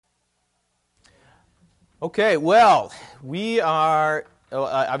Okay, well, we are,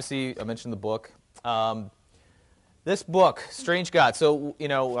 obviously, I mentioned the book. This book, Strange God. So,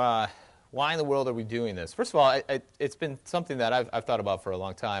 why in the world are we doing this? First of all, it's been something that I've thought about for a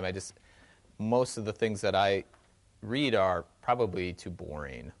long time. Most of the things that I read are probably too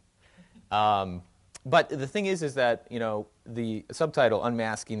boring. But the thing is that, the subtitle,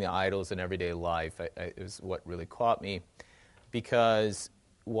 Unmasking the Idols in Everyday Life, is what really caught me. Because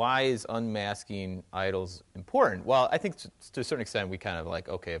why is unmasking idols important? Well, I think to a certain extent we kind of like,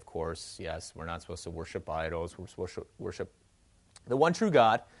 okay, of course, yes, we're not supposed to worship idols. We're supposed to worship the one true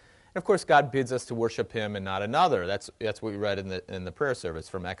God. And of course, God bids us to worship him and not another. That's what we read in the prayer service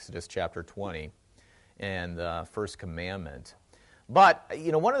from Exodus chapter 20 and the first commandment. But,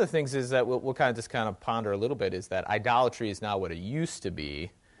 one of the things is that we'll kind of ponder a little bit is that idolatry is not what it used to be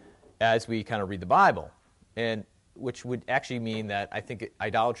as we kind of read the Bible. And which would actually mean that I think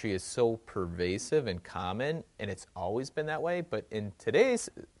idolatry is so pervasive and common, and it's always been that way. But in today's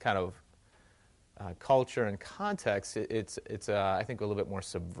kind of culture and context, it's I think a little bit more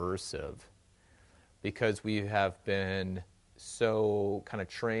subversive, because we have been so kind of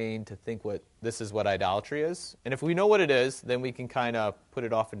trained to think this is what idolatry is. And if we know what it is, then we can kind of put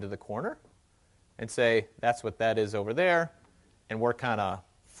it off into the corner and say that's what that is over there, and we're kind of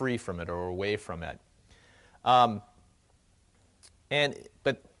free from it or away from it.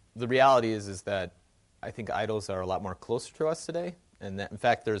 But the reality is that I think idols are a lot more closer to us today, and that in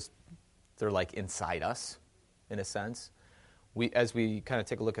fact they're like inside us, in a sense. As we kind of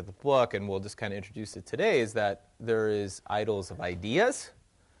take a look at the book, and we'll just kind of introduce it today, is that there is idols of ideas,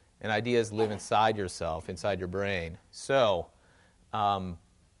 and ideas live inside yourself, inside your brain. So I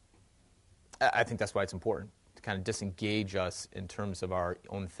think that's why it's important to kind of disengage us in terms of our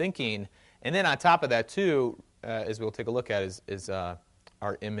own thinking. And then on top of that, too, as we'll take a look at, is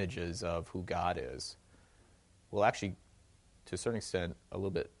our images of who God is. We'll actually, to a certain extent, a little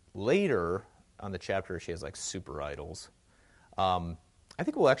bit later on the chapter, she has like super idols. I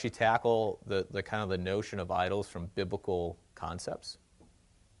think we'll actually tackle the kind of the notion of idols from biblical concepts.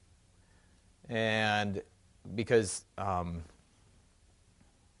 And because I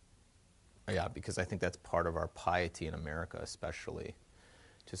think that's part of our piety in America, especially.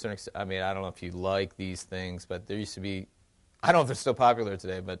 To a certain extent, I mean, I don't know if you like these things, but there used to be, I don't know if they're still popular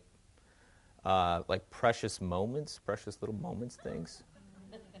today, but like precious little moments things.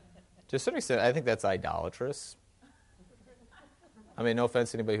 To a certain extent, I think that's idolatrous. I mean, no offense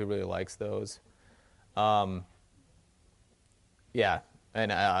to anybody who really likes those. And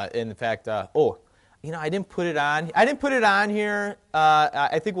in fact, I didn't put it on. I didn't put it on here.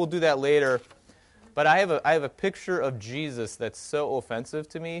 I think we'll do that later. But I have a picture of Jesus that's so offensive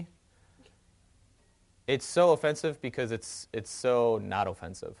to me. It's so offensive because it's so not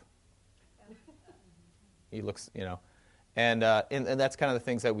offensive. He looks, and that's kind of the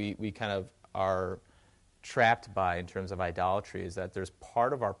things that we kind of are trapped by in terms of idolatry, is that there's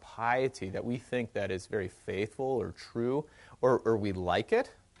part of our piety that we think that is very faithful or true, or we like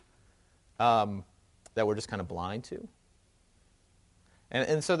it, that we're just kind of blind to.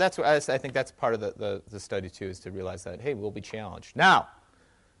 And so that's I think that's part of the study too, is to realize that, hey, we'll be challenged. Now,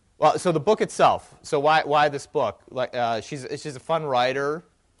 well, so the book itself. So why this book? Like she's a fun writer.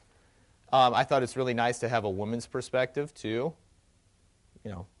 I thought it's really nice to have a woman's perspective too,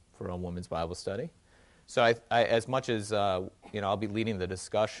 for a woman's Bible study. So I as much as I'll be leading the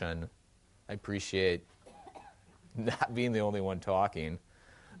discussion, I appreciate not being the only one talking.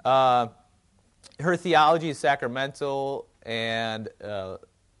 Her theology is sacramental and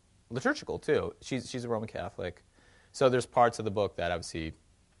liturgical too. She's a Roman Catholic, so there's parts of the book that obviously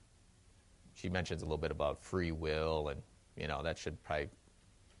she mentions a little bit about free will, and that should probably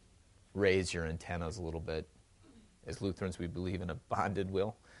raise your antennas a little bit. As Lutherans, we believe in a bonded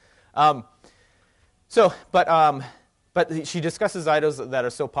will. But she discusses idols that are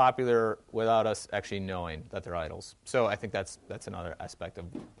so popular without us actually knowing that they're idols. So I think that's another aspect of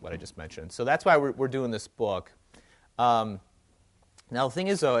what I just mentioned. So that's why we're doing this book. Now the thing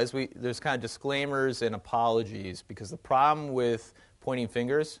is, though, there's kind of disclaimers and apologies, because the problem with pointing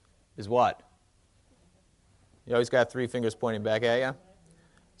fingers is what? You always got three fingers pointing back at you.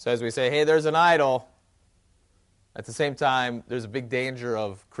 So as we say, hey, there's an idol, at the same time, there's a big danger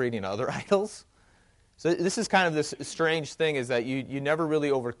of creating other idols. So this is kind of this strange thing, is that you never really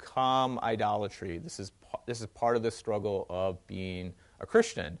overcome idolatry. This is part of the struggle of being a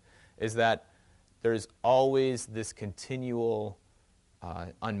Christian, is that there's always this continual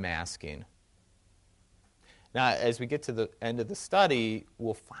unmasking. Now, as we get to the end of the study,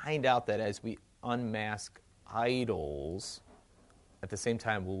 we'll find out that as we unmask idols, at the same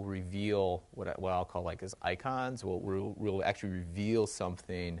time, we'll reveal what I'll call like as icons. We'll actually reveal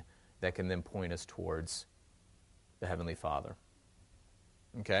something that can then point us towards the Heavenly Father.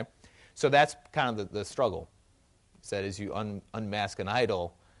 Okay? So that's kind of the struggle. Is that as you unmask an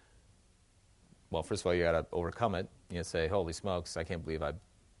idol, well, first of all, you got to overcome it. You say, holy smokes, I can't believe I've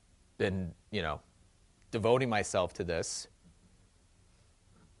been, devoting myself to this.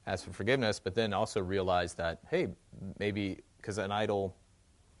 Ask for forgiveness, but then also realize that, hey, maybe, because an idol,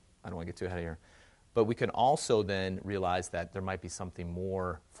 I don't want to get too ahead of here, but we can also then realize that there might be something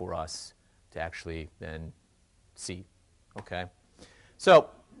more for us to actually then see. Okay? So,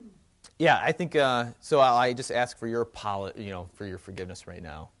 yeah, I think, I just ask for your for your forgiveness right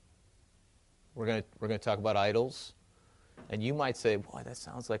now. We're gonna talk about idols, and you might say, boy, that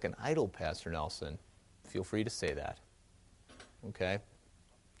sounds like an idol, Pastor Nelson. Feel free to say that. Okay?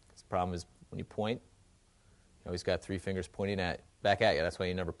 The problem is when you point, you always got 3 fingers pointing back at you. That's why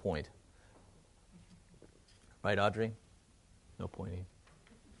you never point. Right, Audrey? No pointing.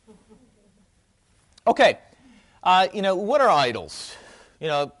 Okay. What are idols?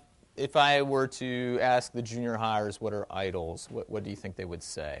 If I were to ask the junior hires what are idols, what do you think they would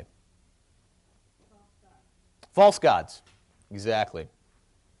say? False gods. Exactly.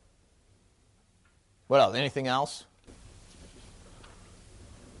 What else? Anything else?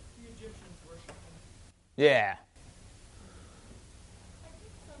 The Egyptians worshiped them. Yeah. I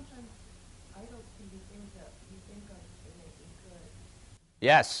think sometimes idols can be things that you think are innately good.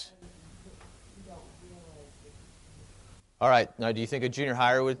 Yes. And you don't realize it. All right. Now, do you think a junior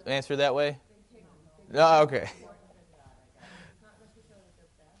hire would answer that way? No. Okay.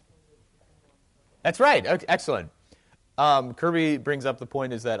 That's right. Okay, excellent. Kirby brings up the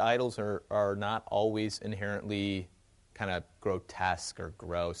point is that idols are not always inherently kind of grotesque or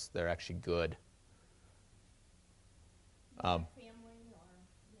gross. They're actually good.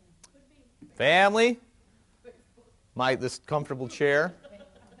 Family? This comfortable chair?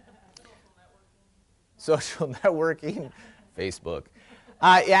 Social networking? Facebook.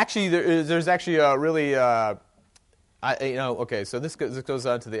 Actually, there's actually a really... so this goes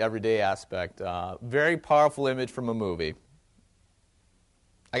on to the everyday aspect. Very powerful image from a movie.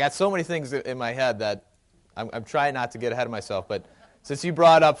 I got so many things in my head that I'm trying not to get ahead of myself, but since you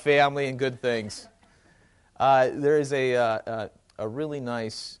brought up family and good things, there is a really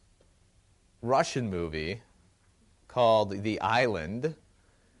nice Russian movie called The Island,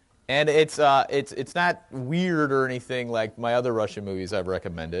 and it's not weird or anything like my other Russian movies I've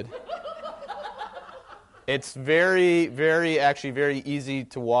recommended. It's very, very, actually very easy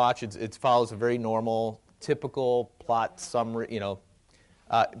to watch. It follows a very normal, typical plot summary,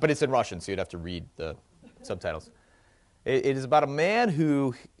 but it's in Russian, so you'd have to read the subtitles. It is about a man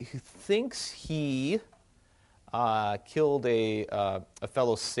who thinks he killed a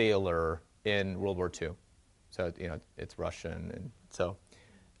fellow sailor in World War II. So, it's Russian, and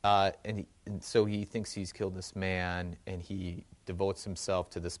so he thinks he's killed this man, and he devotes himself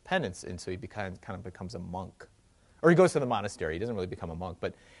to this penance, and so he kind of becomes a monk. Or he goes to the monastery. He doesn't really become a monk,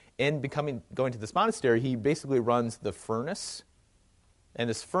 but in going to this monastery, he basically runs the furnace, and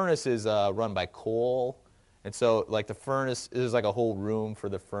this furnace is run by coal, and so like the furnace, there's like a whole room for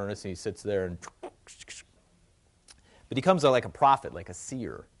the furnace, and he sits there and... But he becomes like a prophet, like a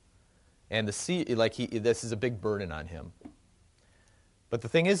seer, and this is a big burden on him. But the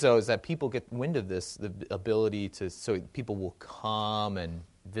thing is, though, is that people get wind of this, the ability so people will come and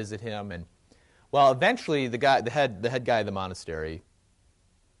visit him. And, well, eventually the head guy of the monastery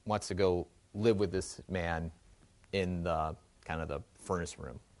wants to go live with this man in the kind of the furnace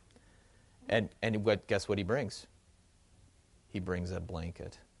room. And guess what he brings? He brings a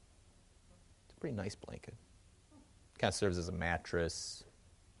blanket. It's a pretty nice blanket. Kind of serves as a mattress,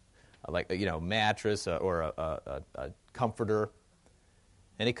 mattress or a comforter.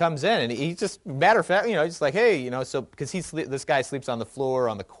 And he comes in, and he just, matter of fact, just like, hey, so, because this guy sleeps on the floor,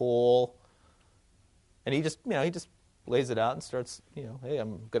 on the coal, and he just lays it out and starts, hey,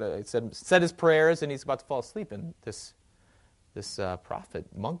 I'm going to, said his prayers, and he's about to fall asleep, and this prophet,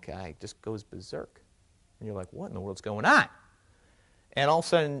 monk guy, just goes berserk. And you're like, what in the world's going on? And all of a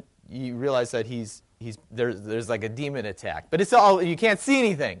sudden, you realize that there's like a demon attack, but it's all, you can't see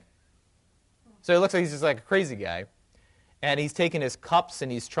anything. So it looks like he's just like a crazy guy. And he's taking his cups,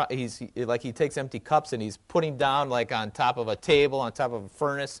 and he takes empty cups, and he's putting down like on top of a table, on top of a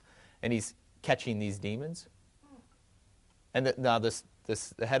furnace, and he's catching these demons. And now the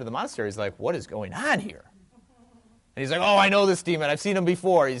head of the monastery is like, what is going on here? And he's like, oh, I know this demon. I've seen him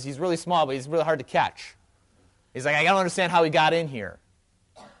before. He's really small, but he's really hard to catch. He's like, I don't understand how he got in here.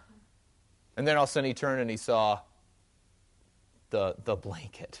 And then all of a sudden he turned and he saw the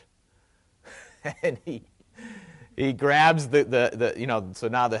blanket. And he grabs so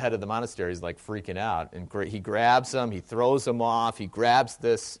now the head of the monastery is like freaking out. And he grabs him, he throws him off, he grabs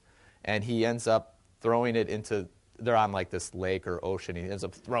this, and he ends up throwing it into, they're on like this lake or ocean, he ends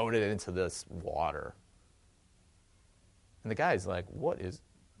up throwing it into this water. And the guy's like,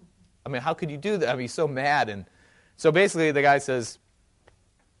 how could you do that? I mean, he's so mad. And so basically the guy says,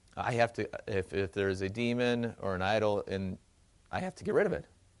 I have to, if there's a demon or an idol, and I have to get rid of it.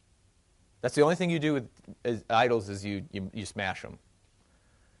 That's the only thing you do with idols is you smash them.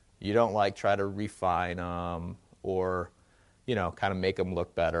 You don't try to refine them or, kind of make them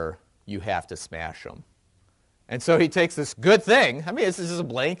look better. You have to smash them. And so he takes this good thing. I mean, this is a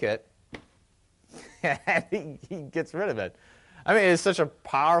blanket. And he gets rid of it. I mean, it's such a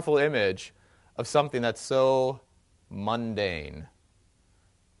powerful image of something that's so mundane,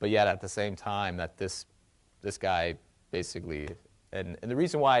 but yet at the same time that this guy basically, and the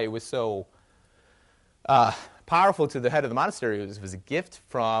reason why it was so powerful to the head of the monastery was a gift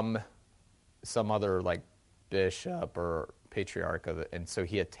from some other bishop or patriarch and so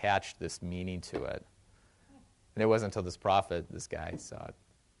he attached this meaning to it. And it wasn't until this guy saw it.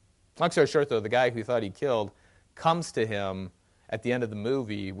 Long story short, though, the guy who thought he killed comes to him at the end of the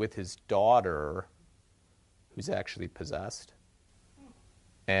movie with his daughter, who's actually possessed.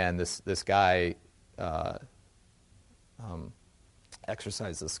 And this guy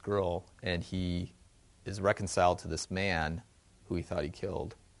exorcised this girl, and he is reconciled to this man who he thought he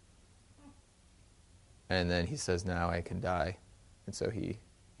killed. And then he says, now I can die. And so he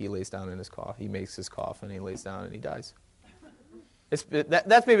lays down in his coffin. He makes his coffin, he lays down, and he dies.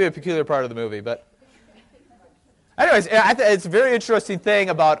 That's maybe a peculiar part of the movie, but anyways, it's a very interesting thing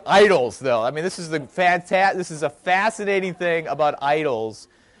about idols, though. I mean, this is a fascinating thing about idols,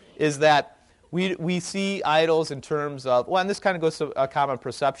 is that we see idols in terms of, and this kind of goes to common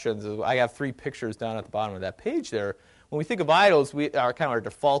perceptions. I have 3 pictures down at the bottom of that page there. When we think of idols, our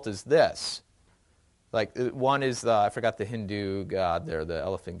default is this. One is I forgot the Hindu god there, the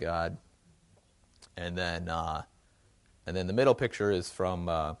elephant god, and then the middle picture is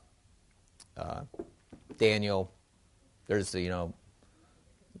from Daniel. There's the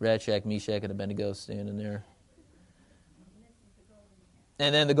Shadrach, Meshach, and Abednego standing there.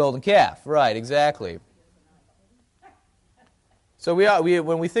 And then the golden calf, right? Exactly. So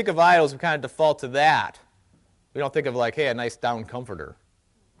when we think of idols, we kind of default to that. We don't think of a nice down comforter.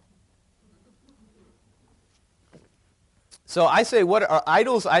 So I say, what are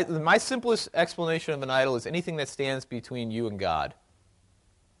idols? My simplest explanation of an idol is anything that stands between you and God.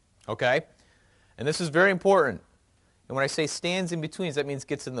 Okay? And this is very important. And when I say stands in between, that means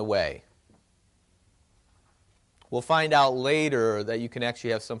gets in the way. We'll find out later that you can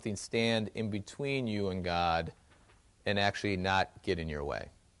actually have something stand in between you and God and actually not get in your way.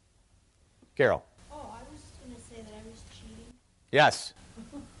 Carol. Oh, I was just going to say that I was cheating. Yes.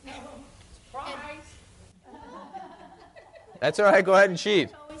 Surprise! That's all right. Go ahead and cheat.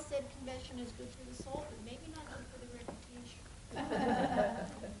 I always said confession is good for the soul, but maybe not good for the reputation.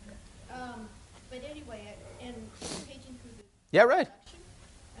 But anyway, and paging through the Yeah, right.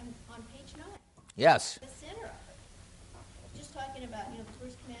 I'm on page 9. Yes. The center of it. Just talking about, the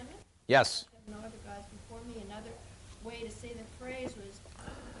first commandment. Yes. No other gods before me. Another way to say the phrase was,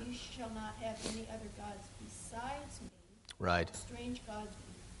 you shall not have any other gods besides me. Right. Strange gods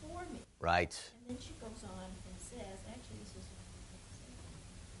before me. Right. And then she goes on and says, actually this is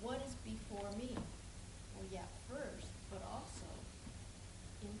what is before me? Well, yeah, first, but also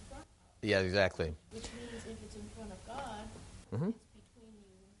in front of. Yeah, exactly. Which means if it's in front of God, Mm-hmm. it's between you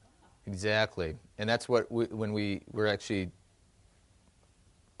and God. Exactly. And that's what when we're actually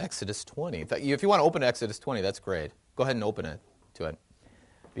Exodus 20. If you want to open Exodus 20, that's great. Go ahead and open it to it.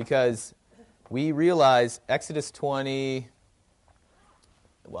 Because we realize Exodus 20,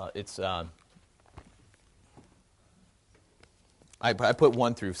 it's I put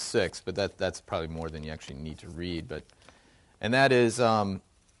 1 through 6, but that's probably more than you actually need to read. And that is so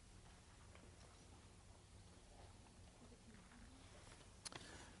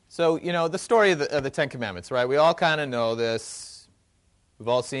the story of the Ten Commandments, right? We all kind of know this. We've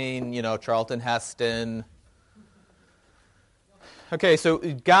all seen Charlton Heston. Okay, so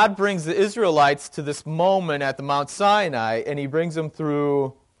God brings the Israelites to this moment at the Mount Sinai, and He brings them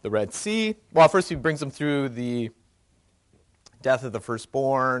through the Red Sea. Well, first He brings them through the death of the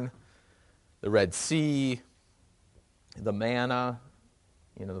firstborn, the Red Sea, the manna,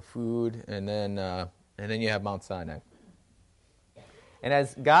 the food, and then you have Mount Sinai. And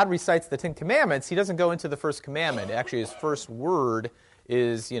as God recites the Ten Commandments, He doesn't go into the first commandment. Actually, His first word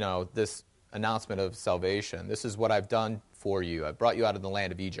is, this announcement of salvation. This is what I've done before you. I brought you out of the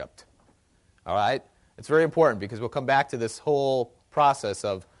land of Egypt. All right? It's very important because we'll come back to this whole process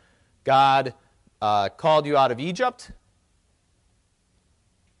of God called you out of Egypt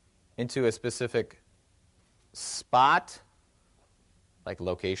into a specific spot, like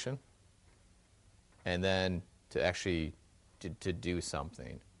location, and then to actually to do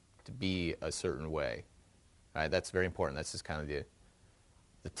something, to be a certain way. All right? That's very important. That's just kind of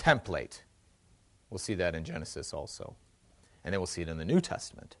the template. We'll see that in Genesis also. And then we'll see it in the New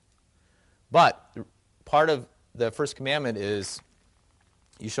Testament. But part of the first commandment is,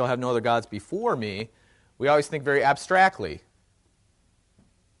 you shall have no other gods before me. We always think very abstractly.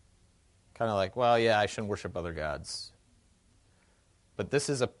 Kind of like, well, yeah, I shouldn't worship other gods. But this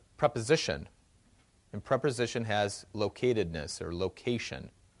is a preposition. And preposition has locatedness or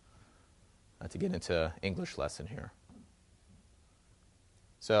location. Not to get into English lesson here.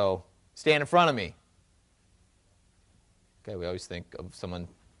 So, stand in front of me. Okay, we always think of someone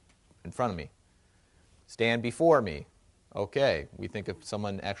in front of me. Stand before me. Okay, we think of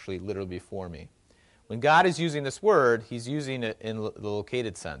someone actually literally before me. When God is using this word, he's using it in the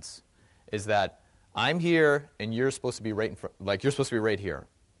located sense. Is that I'm here and you're supposed to be right in front, like you're supposed to be right here.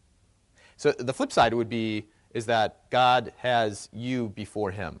 So the flip side would be is that God has you before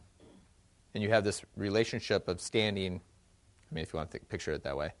him. And you have this relationship of standing, I mean, if you want to picture it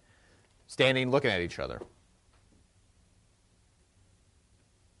that way, standing, looking at each other.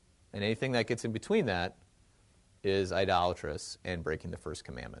 And anything that gets in between that is idolatrous and breaking the first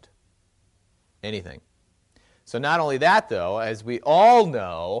commandment. Anything. So not only that, though, as we all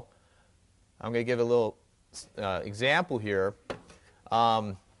know, I'm going to give a little example here.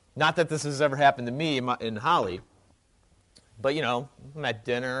 Not that this has ever happened to me in Holly, but, you know, I'm at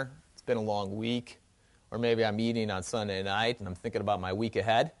dinner, it's been a long week, or maybe I'm eating on Sunday night and I'm thinking about my week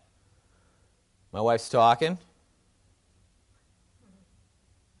ahead. My wife's talking.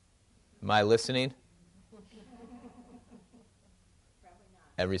 Am I listening?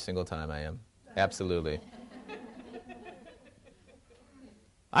 Every single time I am. Absolutely.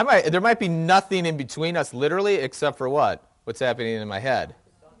 There might be nothing in between us literally except for what? What's happening in my head.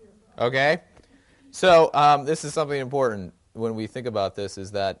 Okay? So this is something important when we think about this,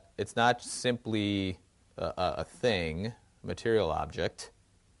 is that it's not simply a thing, a material object,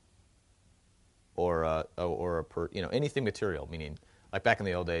 or anything material, meaning like back in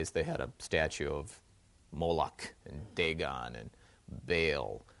the old days, they had a statue of Moloch and Dagon and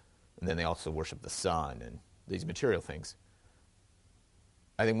Baal, and then they also worshiped the sun and these material things.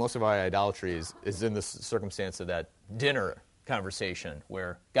 I think most of our idolatry is in this circumstance of that dinner conversation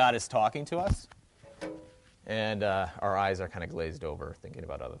where God is talking to us, and our eyes are kind of glazed over, thinking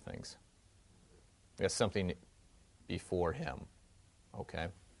about other things. There's something before him, okay?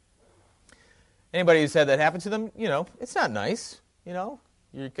 Anybody who's had that happen to them, it's not nice.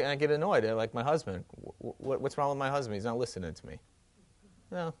 You kind of get annoyed. Like my husband. What's wrong with my husband? He's not listening to me.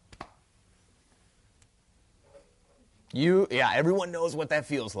 No. Everyone knows what that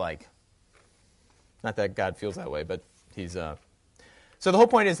feels like. Not that God feels that way, but he's... So the whole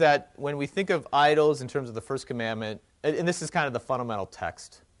point is that when we think of idols in terms of the first commandment, and this is kind of the fundamental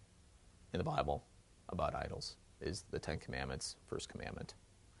text in the Bible about idols, is the Ten Commandments, first commandment,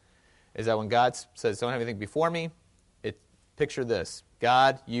 is that when God says, don't have anything before me, picture this.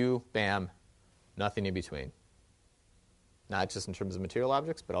 God, you, bam, nothing in between. Not just in terms of material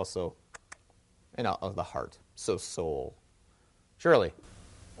objects, but also of the heart. So soul. Shirley.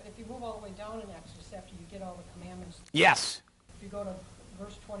 But if you move all the way down in Exodus after you get all the commandments. Yes. If you go to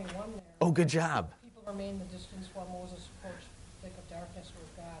verse 21 there. Oh, good job. People remain in the distance while Moses approached the thick of darkness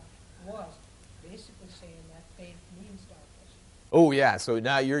where God was. Basically saying that faith means darkness. Oh, yeah. So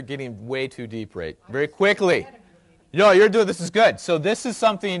now you're getting way too deep, right? Very quickly. No, you're doing this is good. So this is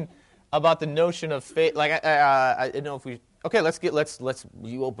something about the notion of faith. Like I don't know if we. Okay, let's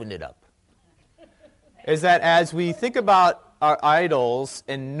you opened it up. Is that as we think about our idols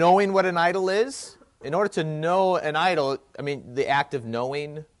and knowing what an idol is, in order to know an idol, I mean the act of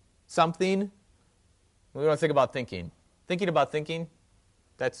knowing something. We want to think about thinking. Thinking about thinking.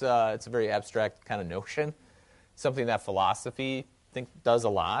 It's a very abstract kind of notion. Something that philosophy does a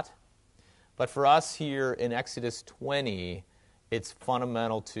lot. But for us here in Exodus 20, it's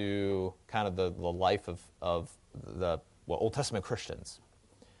fundamental to kind of the life of the Old Testament Christians.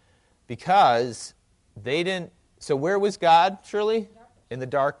 Because they didn't... So where was God, Shirley? In the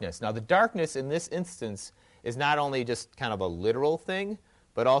darkness. Now the darkness in this instance is not only just kind of a literal thing,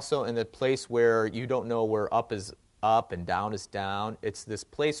 but also in the place where you don't know where up is up and down is down. It's this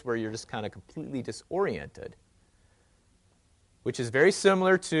place where you're just kind of completely disoriented, which is very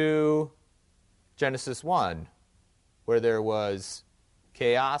similar to Genesis 1, where there was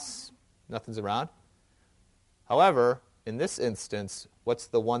chaos, nothing's around. However, in this instance, what's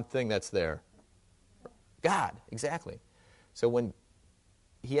the one thing that's there? God, exactly. So when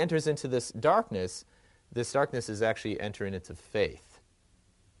he enters into this darkness is actually entering into faith,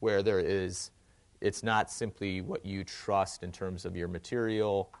 where it's not simply what you trust in terms of your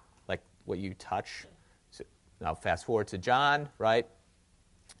material, like what you touch. So now fast forward to John, right?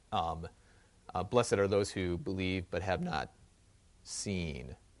 Blessed are those who believe but have not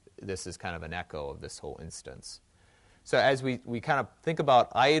seen. This is kind of an echo of this whole instance. So as we kind of think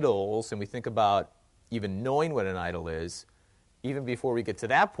about idols and we think about even knowing what an idol is, even before we get to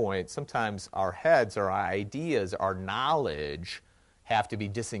that point, sometimes our heads, our ideas, our knowledge have to be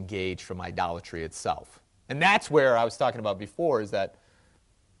disengaged from idolatry itself. And that's where I was talking about before, is that,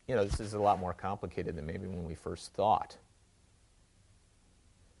 this is a lot more complicated than maybe when we first thought.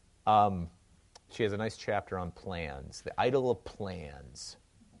 She has a nice chapter on plans, the idol of plans.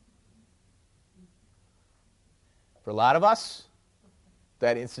 For a lot of us,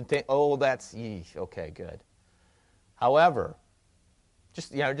 that instantaneous, that's, okay, good. However,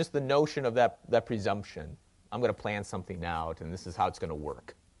 just the notion of that presumption, I'm going to plan something out, and this is how it's going to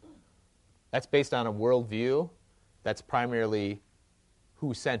work. That's based on a worldview that's primarily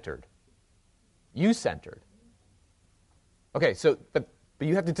who-centered? You-centered. Okay, so but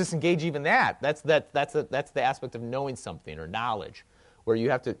you have to disengage even that. That's the aspect of knowing something or knowledge, where you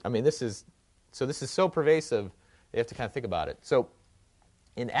have to. This is so pervasive. You have to kind of think about it. So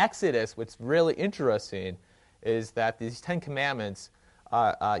in Exodus, what's really interesting is that these 10 Commandments,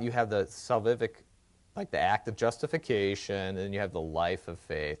 you have the salvific, like the act of justification, and then you have the life of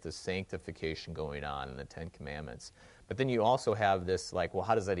faith, the sanctification going on in the 10 Commandments. But then you also have this,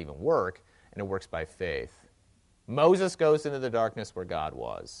 how does that even work? And it works by faith. Moses goes into the darkness where God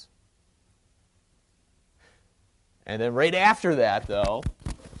was. And then right after that, though,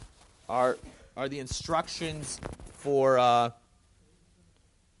 are the instructions for,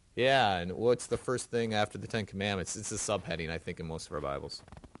 and what's the first thing after the 10 Commandments? It's a subheading, I think, in most of our Bibles.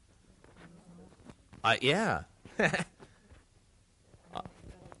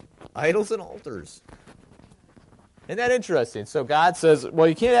 Idols and altars. Isn't that interesting? So God says, well,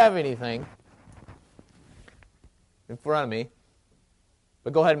 you can't have anything in front of me,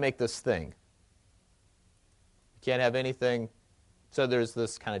 but go ahead and make this thing. You can't have anything. So there's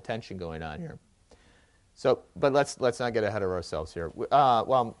this kind of tension going on here. So, but let's not get ahead of ourselves here. But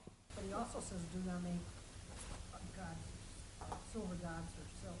he also says, do not make silver gods or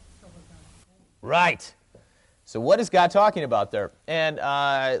silver gods. Right. So what is God talking about there? And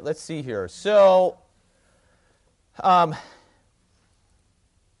let's see here. So,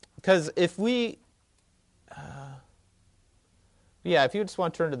 because if we, if you just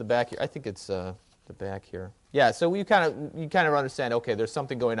want to turn to the back here, I think it's the back here. Yeah. So you kind of understand. Okay, there's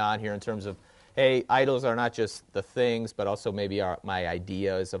something going on here in terms of, hey, idols are not just the things, but also maybe my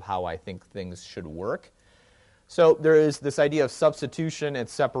ideas of how I think things should work. So there is this idea of substitution and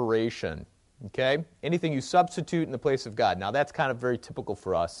separation. Okay? Anything you substitute in the place of God. Now, that's kind of very typical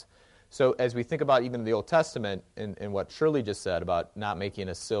for us. So as we think about even the Old Testament and what Shirley just said about not making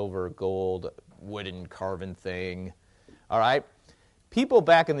a silver, gold, wooden, carven thing, all right? People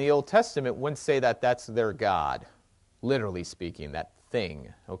back in the Old Testament wouldn't say that that's their God, literally speaking, that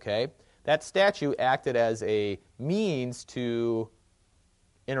thing, okay? That statue acted as a means to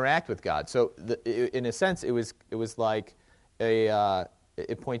interact with God. So in a sense, it was like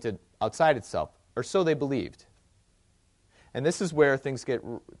it pointed outside itself, or so they believed. And this is where things get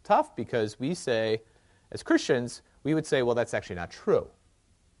tough, because we say, as Christians, we would say, well, that's actually not true.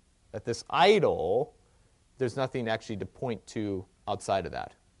 That this idol, there's nothing actually to point to outside of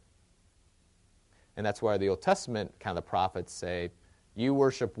that. And that's why the Old Testament, kind of the prophets say, you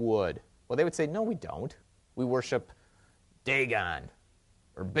worship wood. Well, they would say, no, we don't. We worship Dagon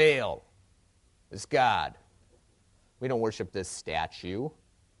or Baal as God. We don't worship this statue.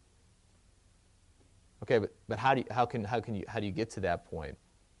 Okay, but how do you get to that point?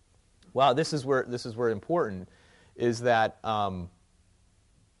 Well, this is where important is that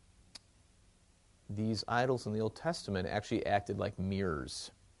these idols in the Old Testament actually acted like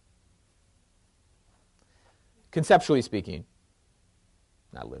mirrors. Conceptually speaking.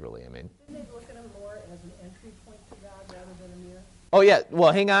 Not literally, I mean. Didn't they look at them more as an entry point to God rather than a mirror? Oh, yeah.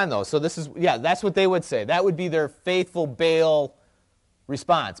 Well, hang on, though. So that's what they would say. That would be their faithful Baal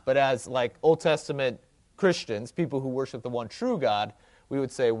response. But as, Old Testament Christians, people who worship the one true God, we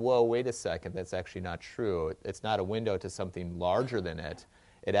would say, whoa, wait a second. That's actually not true. It's not a window to something larger than it.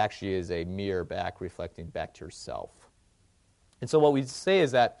 It actually is a mirror reflecting back to yourself. And so what we say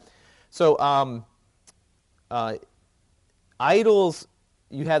is that, idols,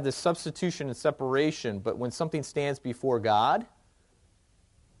 you have this substitution and separation, but when something stands before God,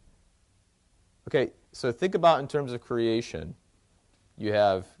 okay, so think about in terms of creation. You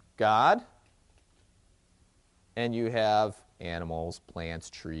have God, and you have animals, plants,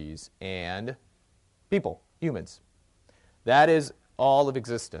 trees, and people, humans. That is all of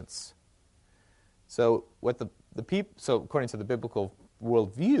existence. So what so according to the biblical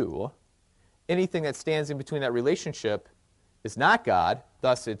worldview, anything that stands in between that relationship is not God,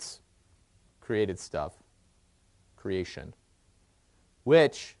 thus it's created stuff, creation,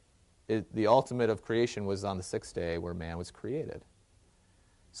 which the ultimate of creation was on the sixth day where man was created.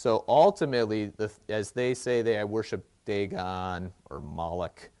 So ultimately, as they say they worship Dagon or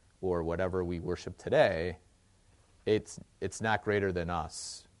Moloch or whatever we worship today, it's not greater than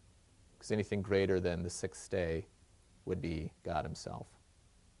us, because anything greater than the sixth day would be God himself.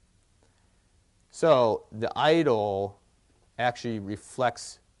 So the idol actually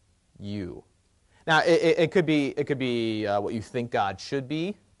reflects you. Now, it could be what you think God should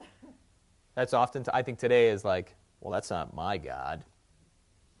be. That's often, I think today is like, well, that's not my God.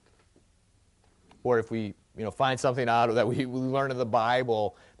 Or if we find something out that we learn in the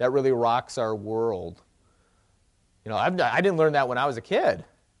Bible that really rocks our world. I didn't learn that when I was a kid.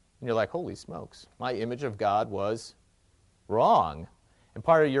 And you're like, holy smokes, my image of God was wrong. And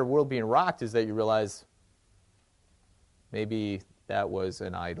part of your world being rocked is that you realize maybe that was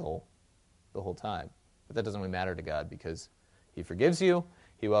an idol the whole time. But that doesn't really matter to God because he forgives you,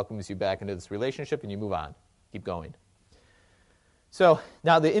 he welcomes you back into this relationship, and you move on. Keep going. So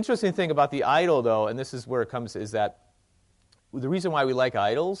now the interesting thing about the idol, though, and this is where it comes, is that the reason why we like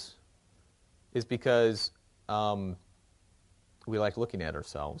idols is because we like looking at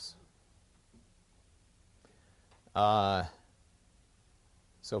ourselves.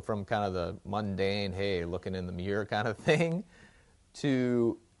 So from kind of the mundane, hey, looking in the mirror kind of thing,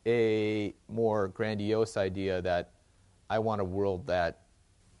 to a more grandiose idea that I want a world that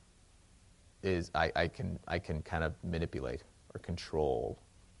is I can kind of manipulate or control,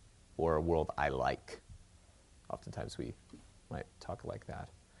 or a world I like. Oftentimes we might talk like that.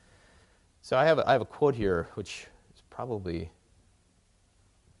 So I have a quote here, which is probably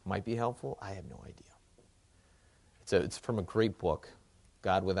might be helpful. I have no idea. It's from a great book,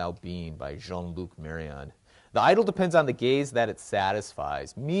 God Without Being by Jean-Luc Marion. The idol depends on the gaze that it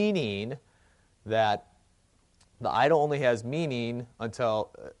satisfies, meaning that the idol only has meaning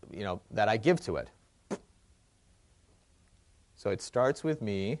until, that I give to it. So it starts with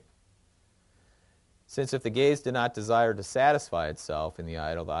me. Since if the gaze did not desire to satisfy itself in the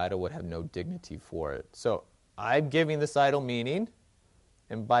idol would have no dignity for it. So I'm giving this idol meaning,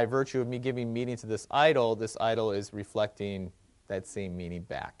 and by virtue of me giving meaning to this idol is reflecting that same meaning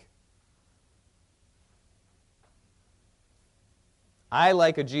back. I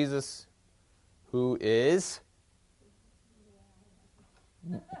like a Jesus who is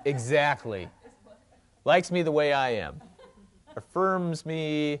exactly likes me the way I am, affirms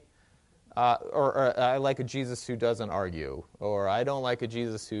me, or I like a Jesus who doesn't argue, or I don't like a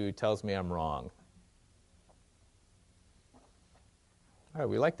Jesus who tells me I'm wrong. All right,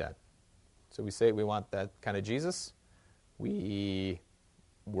 we like that. So we say we want that kind of Jesus. We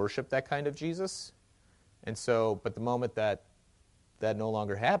worship that kind of Jesus. And so, but the moment that no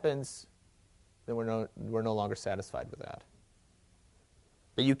longer happens, then we're no longer satisfied with that.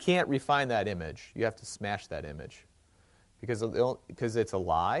 But you can't refine that image. You have to smash that image. Because it's a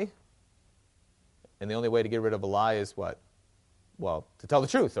lie. And the only way to get rid of a lie is what? Well, to tell the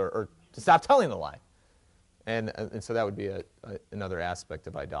truth or to stop telling the lie. And so that would be another aspect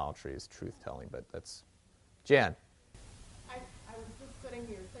of idolatry is truth-telling. But that's... Jan. I was just sitting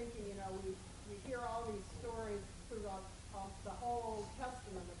here thinking, we hear all these stories throughout the whole Old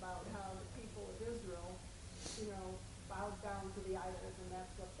Testament about how the people of Israel, bowed down to the idols, and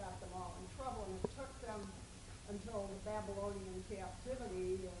that's what got them all in trouble. And it took them until the Babylonian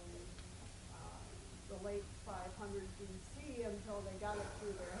captivity in the late 500 BC until they got it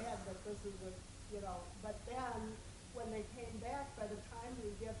through their head that this is but then when they came back, by the time we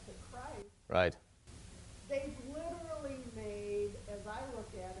get to Christ, Right. they've literally made, as I look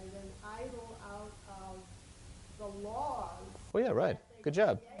at it, an idol out of the laws. Oh, yeah, right. Good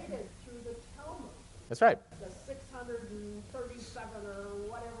job. Created through the Talmud. That's right. The 637 or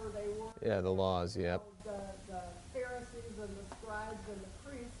whatever they were. Yeah, the laws, yep. The Pharisees and the scribes and the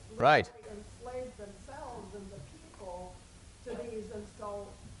priests Right. enslaved themselves and the people to these, and so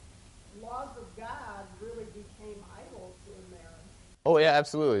laws of God really became idols in there. Oh, yeah,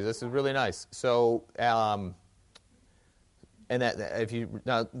 absolutely. This is really nice. So, and that if you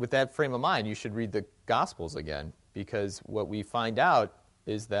now with that frame of mind, you should read the Gospels again. because what we find out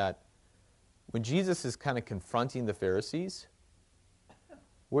is that when Jesus is kind of confronting the Pharisees,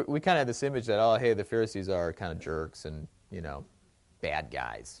 we kind of have this image that, oh, hey, the Pharisees are kind of jerks and, bad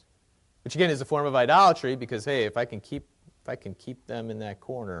guys. Which, again, is a form of idolatry because, hey, if I can keep them in that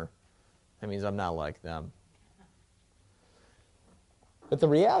corner, that means I'm not like them. But the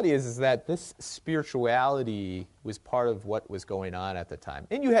reality is that this spirituality was part of what was going on at the time.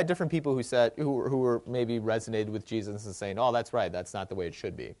 And you had different people who were maybe resonated with Jesus and saying, oh, that's right, that's not the way it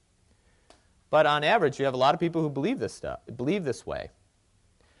should be. But on average, you have a lot of people who believe this way.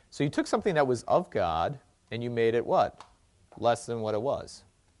 So you took something that was of God and you made it what? Less than what it was.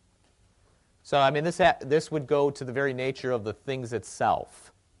 So, I mean, this would go to the very nature of the things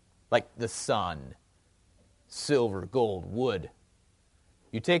itself, like the sun, silver, gold, wood.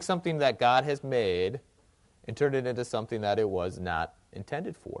 You take something that God has made and turn it into something that it was not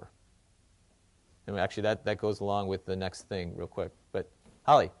intended for. And actually, that goes along with the next thing real quick. But,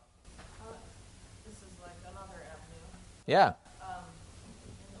 Holly. This is like another avenue. Yeah.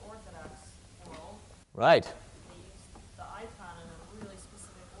 In the Orthodox world, Right. they use the icon in a really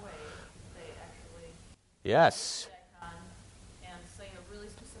specific way. They actually Yes. use the icon and say a really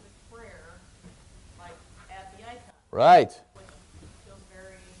specific prayer, like at the icon, Right. which feels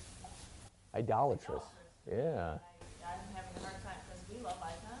very Idolatrous. Yeah. I'm having a hard time because we love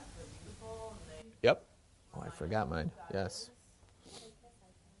icons. They're beautiful. And Yep. Oh, I forgot mine. Yes.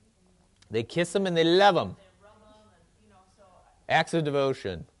 They kiss them and they love them. they rub them, and so Acts of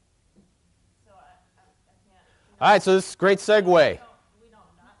devotion. I can't. All right, so this is a great segue. We don't not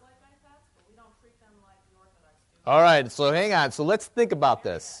like icons, but we don't treat them like the Orthodox do. All right, so hang on. So let's think about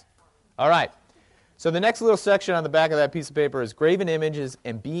this. All right. So the next little section on the back of that piece of paper is graven images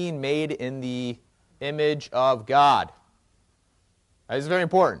and being made in the image of God. This is very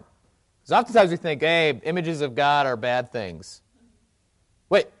important. Because oftentimes we think, hey, images of God are bad things.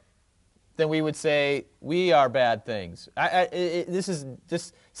 Wait. Then we would say, we are bad things.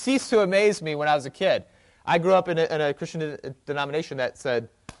 This ceased to amaze me when I was a kid. I grew up in a Christian denomination that said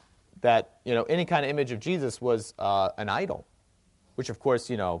that any kind of image of Jesus was an idol, which of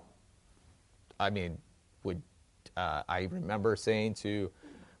course I remember saying to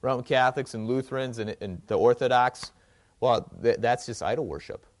Roman Catholics and Lutherans and the Orthodox, well, that's just idol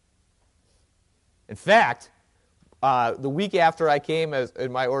worship. In fact, the week after I came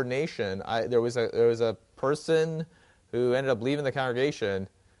in my ordination, there was a person who ended up leaving the congregation,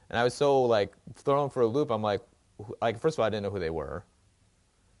 and I was so thrown for a loop. I'm like, first of all, I didn't know who they were,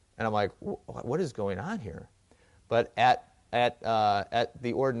 and I'm like, what is going on here? But at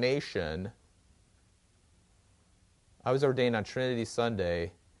the ordination, I was ordained on Trinity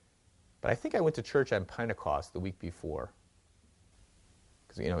Sunday, but I think I went to church on Pentecost the week before,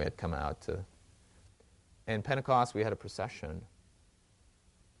 because we had come out to. And Pentecost, we had a procession,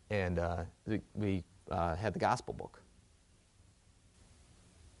 and we had the gospel book.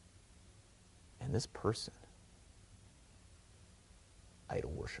 And this person,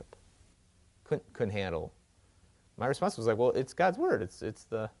 idol worship, couldn't handle. My response was like, well, it's God's word.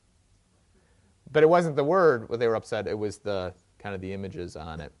 But it wasn't the word what they were upset. It was the kind of the images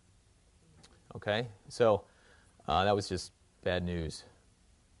on it. Okay, so that was just bad news.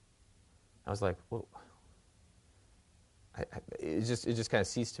 I was like, well. It just kind of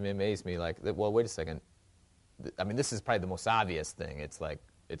ceased to amaze me. Well, wait a second. I mean, this is probably the most obvious thing. It's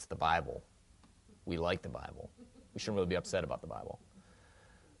the Bible. We like the Bible. We shouldn't really be upset about the Bible.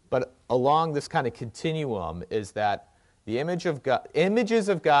 But along this kind of continuum is that the images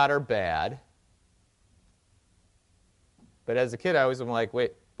of God are bad. But as a kid, I always am like,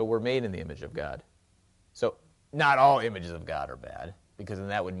 wait, but we're made in the image of God. So not all images of God are bad, because then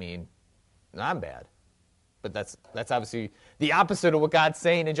that would mean I'm bad. But that's obviously the opposite of what God's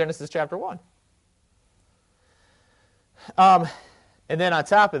saying in Genesis chapter 1. And then on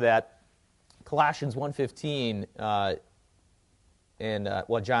top of that, Colossians 1:15 and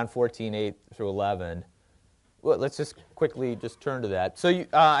John 14:8 through 11. Well, let's just quickly turn to that. So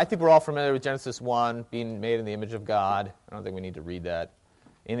I think we're all familiar with Genesis 1, being made in the image of God. I don't think we need to read that.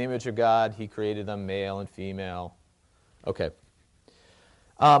 In the image of God, He created them, male and female. Okay.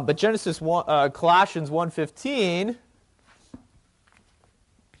 But Colossians 1:15,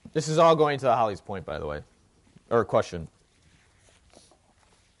 this is all going to Holly's point, by the way, or question.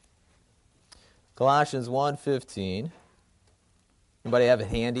 Colossians 1:15. Anybody have it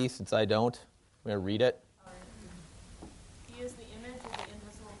handy? Since I don't, I'm going to read it. He is the image of the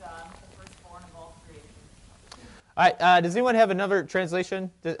invisible God, the firstborn of all creation. All right. Does anyone have another translation?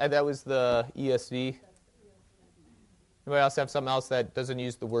 That was the ESV. Anybody else have something else that doesn't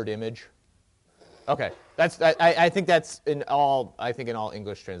use the word image? Okay, I think that's in all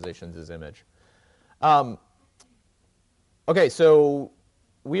English translations is image. Okay, so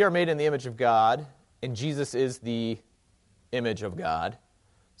we are made in the image of God, and Jesus is the image of God.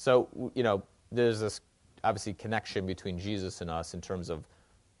 So, there's this obviously connection between Jesus and us in terms of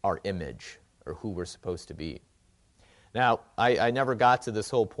our image or who we're supposed to be. Now, I never got to this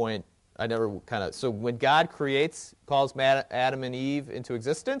whole point. So when God calls Adam and Eve into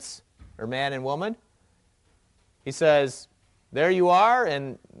existence, or man and woman, he says, there you are,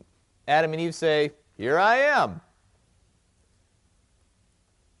 and Adam and Eve say, here I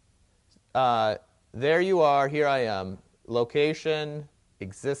am. There you are, here I am. Location,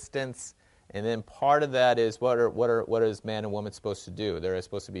 existence, and then part of that is what is man and woman supposed to do? They're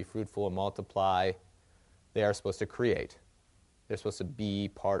supposed to be fruitful and multiply. They are supposed to create. They're supposed to be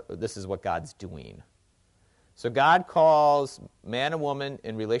this is what God's doing. So God calls man and woman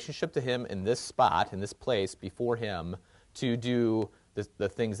in relationship to him in this spot, in this place before him, to do the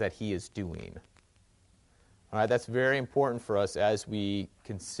things that he is doing. All right, that's very important for us as we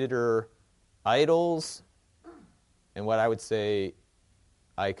consider idols and what I would say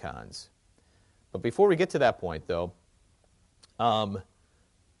icons. But before we get to that point, though, I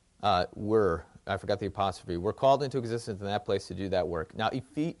forgot the apostrophe. We're called into existence in that place to do that work. Now,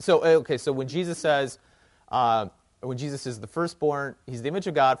 so when Jesus says, when Jesus is the firstborn, he's the image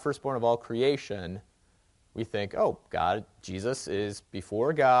of God, firstborn of all creation, we think, Jesus is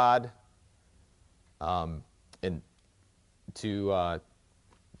before God, and to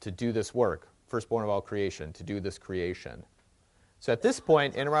do this work, firstborn of all creation, to do this creation. So at this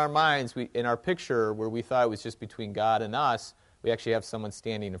point, in our minds, in our picture where we thought it was just between God and us, we actually have someone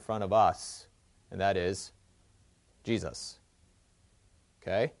standing in front of us, and that is Jesus.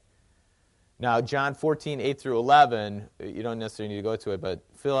 Okay? Now, John 14, 8 through 11, you don't necessarily need to go to it, but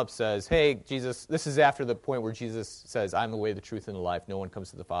Philip says, hey, Jesus, this is after the point where Jesus says, I'm the way, the truth, and the life. No one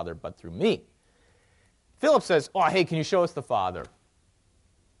comes to the Father but through me. Philip says, hey, can you show us the Father?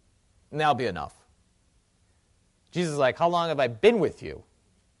 And that'll be enough. Jesus is like, how long have I been with you?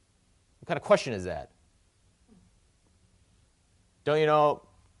 What kind of question is that? Don't you know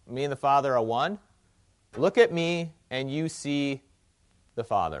me and the Father are one? Look at me and you see the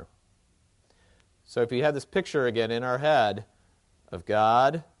Father. So if you have this picture again in our head of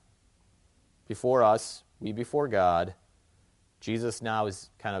God before us, we before God, Jesus now is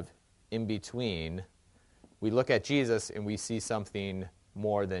kind of in between. We look at Jesus and we see something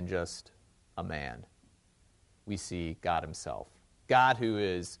more than just a man. We see God himself. God who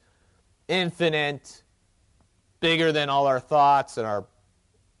is infinite, bigger than all our thoughts and our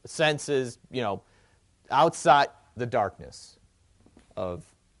senses, outside the darkness of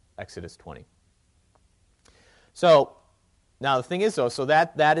Exodus 20. So, now the thing is, though, so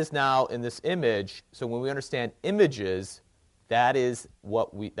that is now in this image. So when we understand images, that's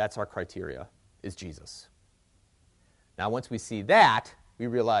our criteria, is Jesus. Now, once we see that, we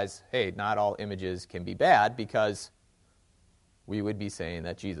realize, hey, not all images can be bad, because we would be saying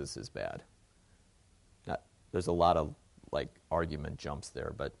that Jesus is bad. There's a lot of argument jumps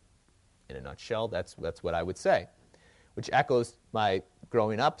there, but in a nutshell, that's what I would say, which echoes my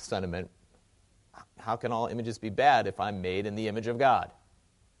growing up sentiment. How can all images be bad if I'm made in the image of God?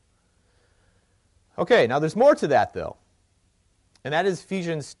 Okay, now there's more to that, though, and that is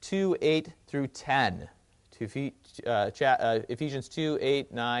Ephesians 2, 8 through 10. Ephesians 2,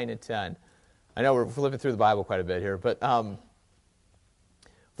 8, 9, and 10. I know we're flipping through the Bible quite a bit here, but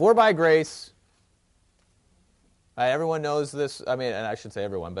for by grace, everyone knows this. I mean, and I should say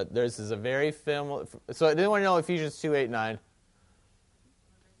everyone, but this is a very familiar. So, does anyone know Ephesians 2, 8, 9?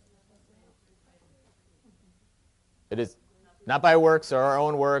 It is not by works or our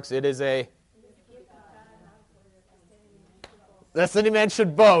own works. It is a. Lest any man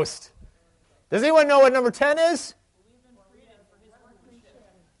should boast. Does anyone know what number 10 is?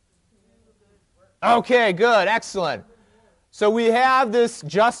 Okay, good, excellent. So we have this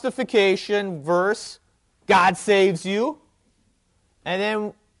justification verse, God saves you, and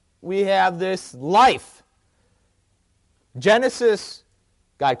then we have this life. Genesis,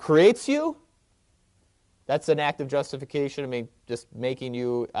 God creates you. That's an act of justification. I mean, just making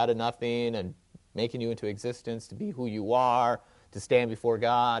you out of nothing and making you into existence to be who you are, to stand before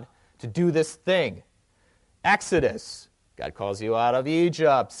God, to do this thing. Exodus, God calls you out of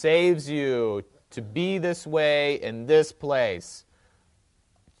Egypt, saves you to be this way in this place.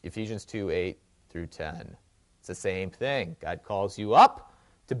 Ephesians 2, 8 through 10. It's the same thing. God calls you up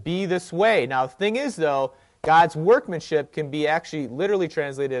to be this way. Now, the thing is, though, God's workmanship can be actually literally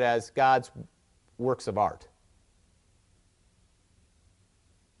translated as God's works of art.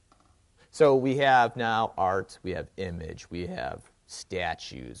 So we have now art, we have image, we have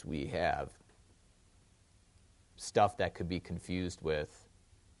statues, we have stuff that could be confused with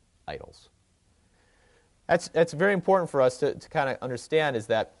idols. That's very important for us to kind of understand, is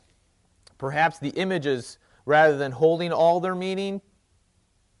that perhaps the images, rather than holding all their meaning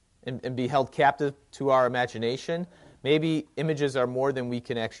and be held captive to our imagination, maybe images are more than we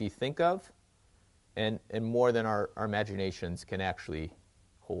can actually think of, and more than our imaginations can actually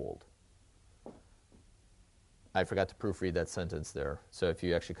hold. I forgot to proofread that sentence there, so if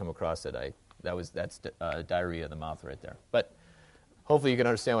you actually come across it, that's diarrhea of the mouth right there. But hopefully you can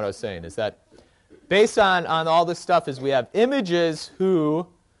understand what I was saying, is that based on all this stuff is we have images who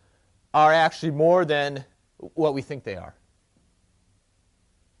are actually more than what we think they are.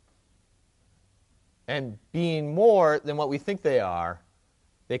 And being more than what we think they are,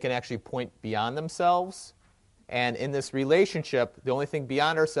 they can actually point beyond themselves. And in this relationship, the only thing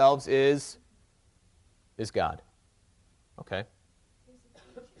beyond ourselves is God. Okay? Is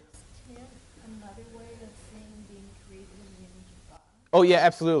Ephesians 10 another way of saying being created in the image of God? Oh, yeah,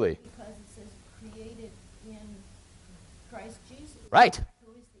 absolutely. Because it says created in Christ Jesus. Right.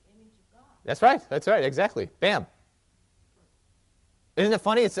 Who is the image of God? That's right, exactly. Bam. Isn't it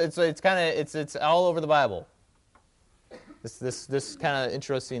funny? It's all over the Bible. This kind of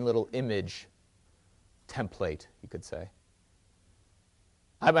interesting little image template, you could say.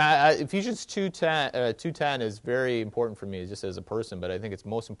 Ephesians 2:10 is very important for me just as a person, but I think it's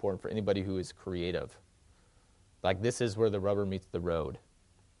most important for anybody who is creative. Like, this is where the rubber meets the road.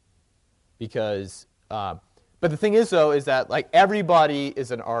 Because, but the thing is, though, is that like everybody is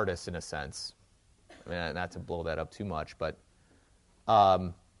an artist in a sense. I mean, not to blow that up too much, but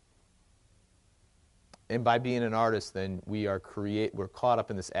and by being an artist, then we're caught up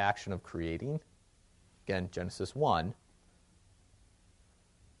in this action of creating. Again, Genesis 1.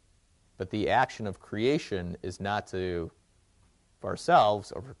 But the action of creation is not for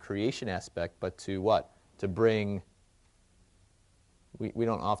ourselves or for creation aspect, but to what? To bring, we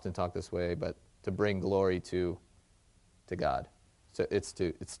don't often talk this way, but to bring glory to God. So it's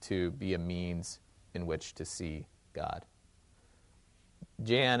to be a means in which to see God.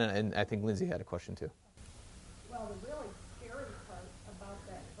 Jan and I think Lindsay had a question too. Well, the really scary part about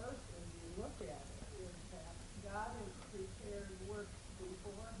that verse, as you look at it, is that God has prepared work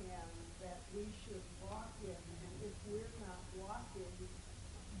beforehand that we should walk in, and if we're not walking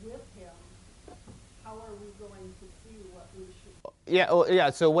with Him, how are we going to see what we should? Yeah. Oh, yeah.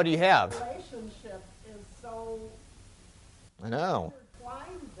 So what do you have? Relationship is so I know.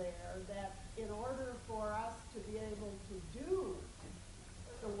 intertwined there that in order for us to be able to do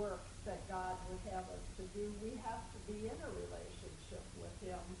the work that God would have us to do, we have to be in a relationship with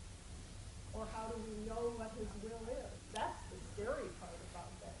Him. Or how do we know what His will is? That's the scary part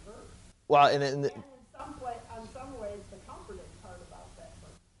about that verse. Well, And in some ways, the comforting part about that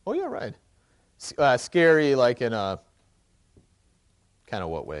verse. oh, yeah, right. Scary, like in a kind of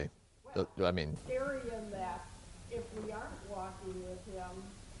what way? I mean, Scary in that if we aren't walking with Him,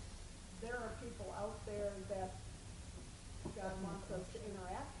 there are people out there that God wants us to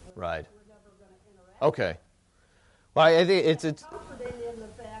interact with. Right. We're never going to interact. okay. Well, I think it's Comforting in the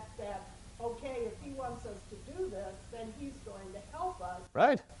fact that, okay, if He wants us to do this, then He's going to help us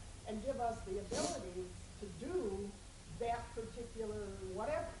right. and give us the abilities to do that particular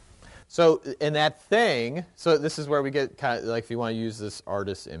whatever. So in that thing, so this is where we get kind of like, if you want to use this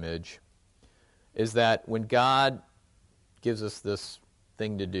artist image, is that when God gives us this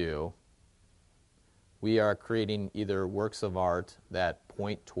thing to do, we are creating either works of art that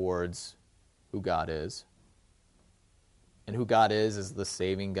point towards who God is. And who God is the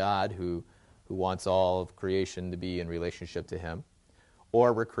saving God who wants all of creation to be in relationship to Him.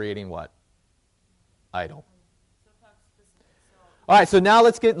 Or we're creating what? Idol. All right, so now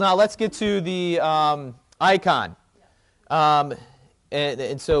let's get to the icon.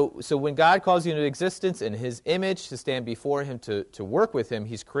 And so when God calls you into existence in His image to stand before Him to work with Him,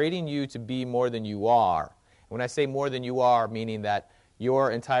 He's creating you to be more than you are. When I say more than you are, meaning that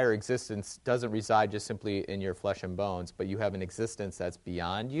your entire existence doesn't reside just simply in your flesh and bones, but you have an existence that's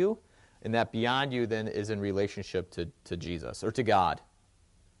beyond you, and that beyond you then is in relationship to Jesus, or to God,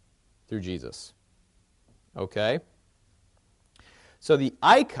 through Jesus. Okay? So the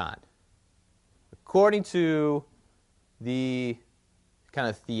icon, according to the kind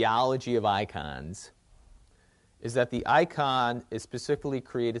of theology of icons, is that the icon is specifically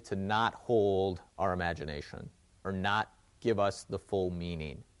created to not hold our imagination or not give us the full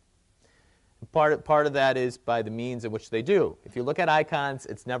meaning. And part of that is by the means in which they do. If you look at icons,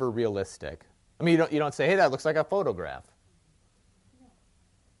 it's never realistic. I mean, you don't say, hey, that looks like a photograph.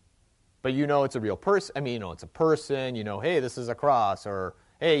 But you know it's a real person. I mean, you know it's a person. You know, hey, this is a cross, or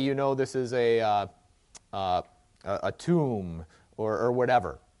hey, you know this is a tomb, or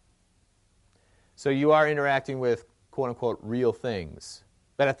whatever. So you are interacting with quote-unquote real things.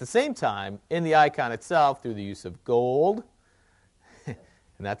 But at the same time, in the icon itself, through the use of gold, and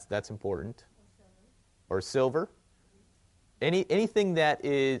that's important, or silver, anything that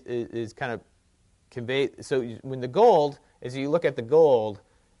is kind of conveyed. So when the gold, as you look at the gold,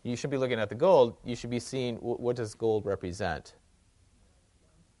 you should be looking at the gold, you should be seeing what does gold represent?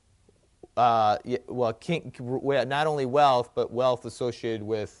 Well, not only wealth, but wealth associated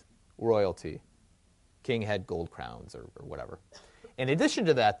with royalty. King had gold crowns or whatever. In addition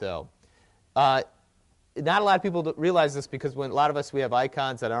to that, though, not a lot of people realize this because when a lot of us, we have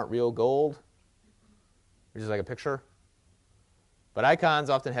icons that aren't real gold, which is like a picture. But icons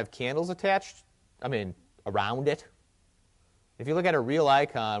often have candles attached, around it. If you look at a real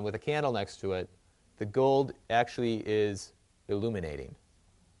icon with a candle next to it, the gold actually is illuminating.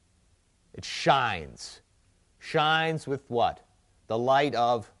 It shines. Shines with what? The light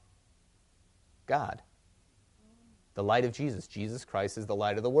of God. The light of Jesus. Jesus Christ is the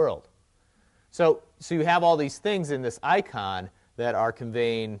light of the world. So you have all these things in this icon that are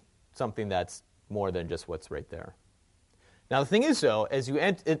conveying something that's more than just what's right there. Now the thing is, though, as you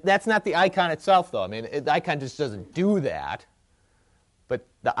that's not the icon itself, though. The icon just doesn't do that. But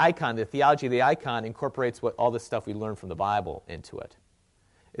the icon, the theology of the icon, incorporates all the stuff we learn from the Bible into it.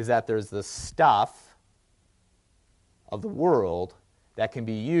 Is that there's the stuff of the world that can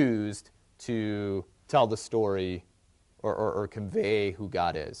be used to tell the story or convey who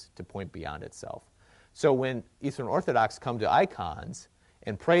God is, to point beyond itself. So when Eastern Orthodox come to icons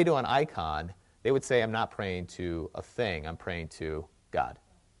and pray to an icon, they would say, I'm not praying to a thing, I'm praying to God.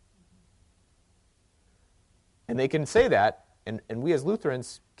 And they can say that, and we as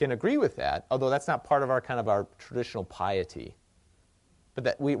Lutherans can agree with that, although that's not part of our traditional piety. But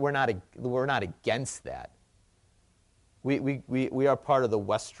that we're not against that. We are part of the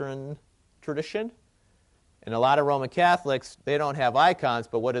Western tradition, and a lot of Roman Catholics, they don't have icons,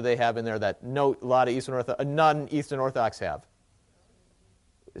 but what do they have in there that a lot of non-Eastern Orthodox have?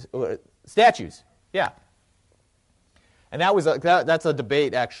 Statues, yeah. And that's a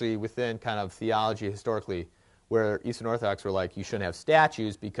debate actually within kind of theology historically, where Eastern Orthodox were like, you shouldn't have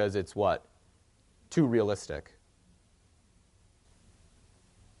statues because it's what? Too realistic.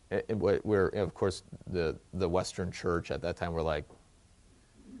 Where, of course, the Western Church at that time were like,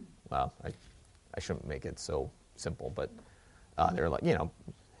 well, I shouldn't make it so simple, but they're like,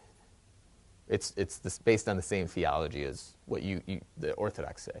 it's based on the same theology as what the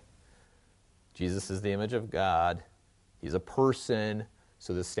Orthodox say. Jesus is the image of God. He's a person,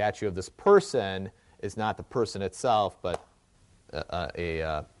 so the statue of this person is not the person itself, but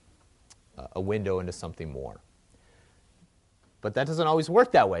a window into something more. But that doesn't always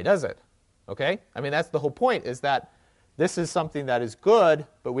work that way, does it? Okay? That's the whole point, is that this is something that is good,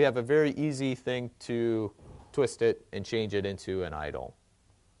 but we have a very easy thing to twist it and change it into an idol.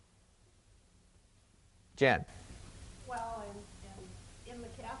 Jan? Well, in the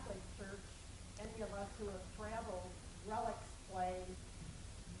Catholic Church, any of us who have traveled, relics play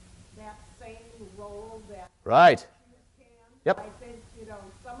that same role that Right. statues can. Yep. I think,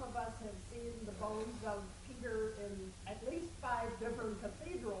 some of us have seen the bones of Peter in at least 5 different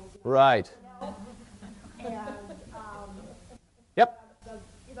cathedrals. Right. And Yep.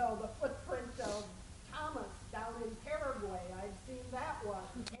 the footprint of Thomas down in Paraguay, I've seen that one.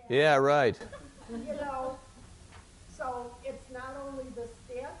 And, Yeah, right. So it's not only the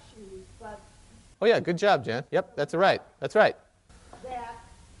statues, but Oh, yeah, good job, Jan. Yep, that's right. That's right. that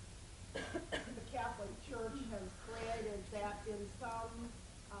the Catholic Church has created that in some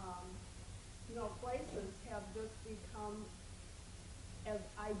places have just become as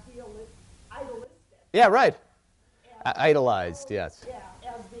idealistic. Yeah, right. as Idolized, the yes. Yeah,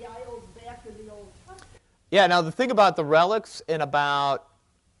 as the idols back in the Old Testament. Yeah, now the thing about the relics and about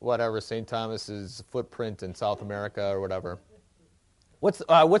whatever, St. Thomas's footprint in South America or whatever, what's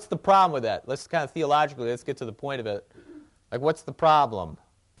the problem with that? Let's kind of theologically, let's get to the point of it. Like, what's the problem?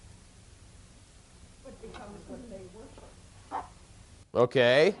 It becomes what they worship.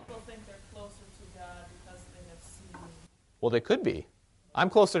 Okay. People think they're closer to God because they have seen. Well, they could be. I'm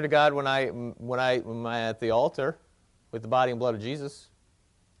closer to God when I'm at the altar with the body and blood of Jesus.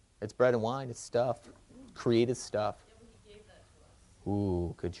 It's bread and wine. It's stuff, created stuff. Yeah, but He gave that to us.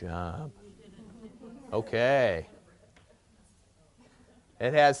 Ooh, good job. Okay.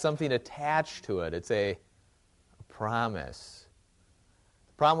 It has something attached to it. It's a promise.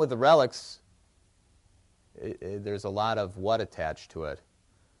 The problem with the relics, there's a lot of what attached to it.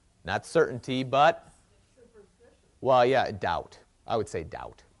 Not certainty, but, Superstition. well, yeah, doubt. I would say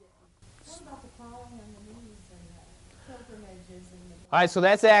doubt. What about the falling on the knees and the pilgrimages and All right, so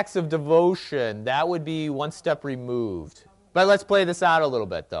that's acts of devotion. That would be one step removed. But let's play this out a little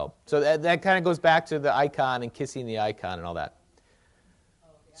bit, though. So that kind of goes back to the icon and kissing the icon and all that.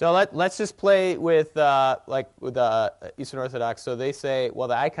 So let's just play with Eastern Orthodox. So they say, well,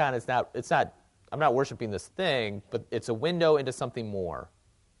 the icon is not. It's not. I'm not worshiping this thing, but it's a window into something more.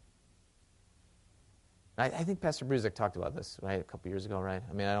 I think Pastor Bruzek talked about this right a couple years ago, right?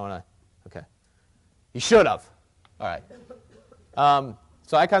 I mean, I don't want to. Okay, he should have. All right.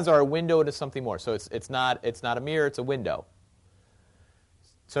 So icons are a window into something more. So it's not a mirror. It's a window.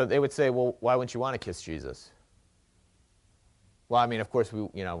 So they would say, well, why wouldn't you want to kiss Jesus? Well, I mean, of course, we're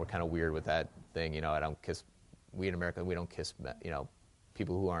kind of weird with that thing. We in America, we don't kiss,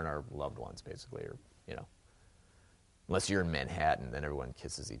 people who aren't our loved ones, basically, or, unless you're in Manhattan, then everyone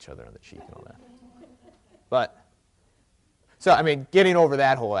kisses each other on the cheek and all that. But, so, I mean, getting over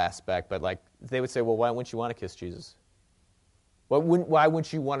that whole aspect, but, they would say, well, why wouldn't you want to kiss Jesus? Why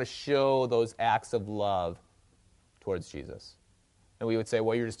wouldn't you want to show those acts of love towards Jesus? And we would say,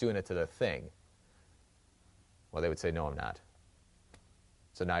 well, you're just doing it to the thing. Well, they would say, no, I'm not.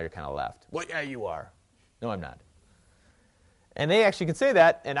 So now you're kind of left. Well, yeah, you are. No, I'm not. And they actually could say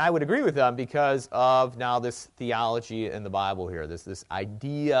that, and I would agree with them because of now this theology in the Bible here, this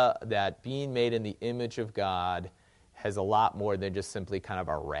idea that being made in the image of God has a lot more than just simply kind of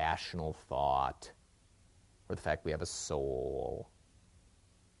a rational thought or the fact we have a soul.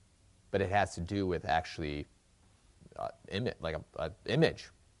 But it has to do with actually image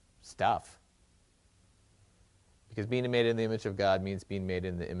stuff. Because being made in the image of God means being made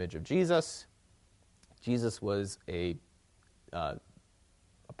in the image of Jesus. Jesus was a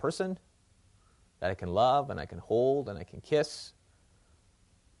person that I can love and I can hold and I can kiss.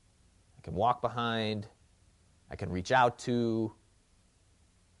 I can walk behind. I can reach out to.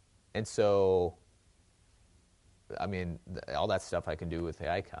 And so, I mean, all that stuff I can do with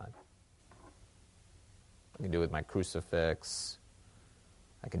the icon. I can do it with my crucifix.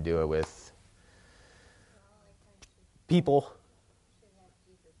 I can do it with people.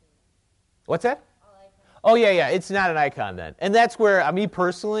 What's that? Oh, yeah. It's not an icon then. And that's where, me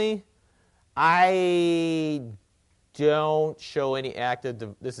personally, I don't show any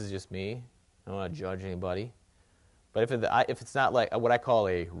active, this is just me. I don't want to judge anybody. But if it's not like what I call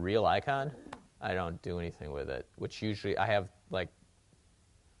a real icon, I don't do anything with it. Which usually I have,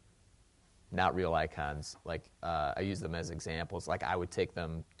 not real icons. I use them as examples. I would take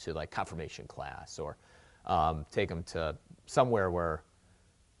them to, confirmation class or take them to somewhere where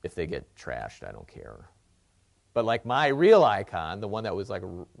if they get trashed, I don't care. But my real icon, the one that was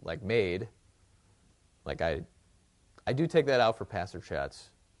made, I do take that out for pastor chats,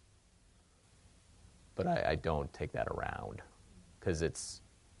 but I don't take that around because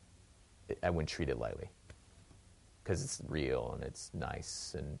I wouldn't treat it lightly because it's real and it's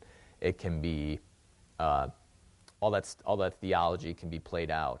nice and it can be all that theology can be played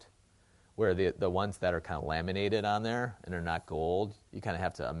out. Where the ones that are kind of laminated on there and are not gold, you kind of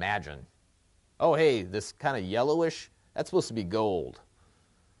have to imagine, oh, hey, this kind of yellowish, that's supposed to be gold.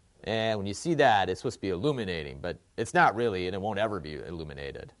 And when you see that, it's supposed to be illuminating, but it's not really, and it won't ever be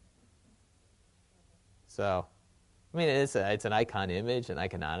illuminated. So, I mean, it's an icon image, an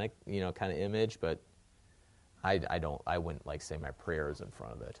iconic, kind of image, but I wouldn't say my prayers in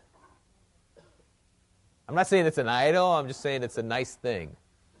front of it. I'm not saying it's an idol, I'm just saying it's a nice thing.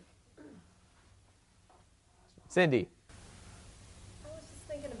 Cindy. I was just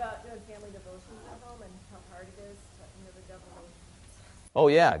thinking about doing family devotions at home and how hard it is to, the devil. Oh,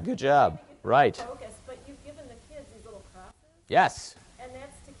 yeah, good job. Right. Focus, but you've given the kids these little crosses. Yes. And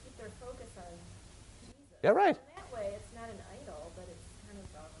that's to keep their focus on Jesus. Yeah, right. And that way, it's not an idol, but it's kind of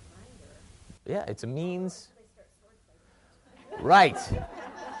a reminder. Yeah, it's a means. They start sword fighting. Right.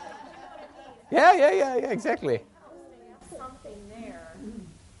 Yeah, exactly. Something there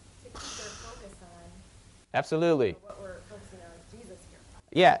to keep their focus on Absolutely. what we're focusing on is Jesus here.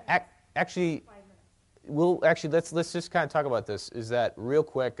 Yeah, actually, 5 minutes. let's just kind of talk about this. Is that real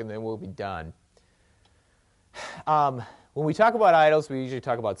quick, and then we'll be done. When we talk about idols, we usually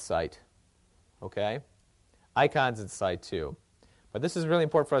talk about sight. Okay, icons and sight too, but this is really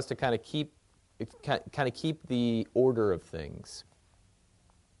important for us to kind of keep the order of things.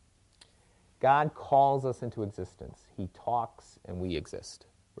 God calls us into existence. He talks, and we exist.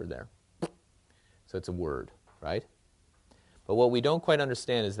 We're there. So it's a word, right? But what we don't quite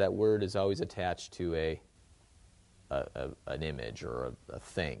understand is that word is always attached to an image or a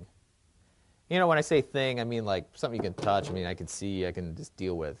thing. When I say thing, I mean something you can touch. I mean, I can see, I can just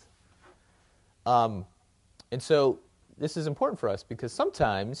deal with. And so this is important for us because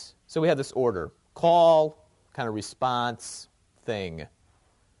sometimes, so we have this order, call, kind of response thing.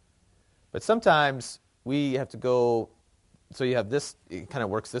 But sometimes we have to go, so you have this, it kind of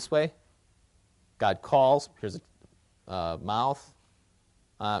works this way. God calls, here's a mouth.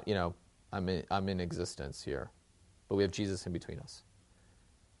 I'm in existence here. But we have Jesus in between us.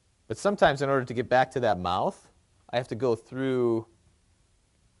 But sometimes in order to get back to that mouth, I have to go through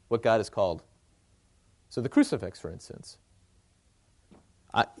what God has called. So the crucifix, for instance.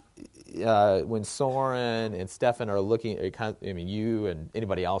 When Soren and Stefan are looking, you and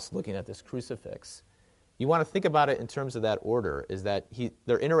anybody else looking at this crucifix, you want to think about it in terms of that order, is that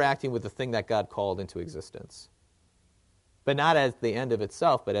they're interacting with the thing that God called into existence. But not as the end of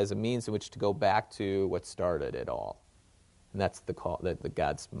itself, but as a means in which to go back to what started it all. And that's the call, the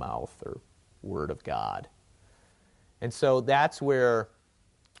God's mouth or word of God. And so that's where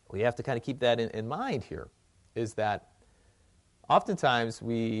we have to kind of keep that in mind here, is that oftentimes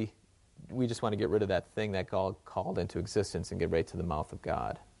we just want to get rid of that thing that God called into existence and get right to the mouth of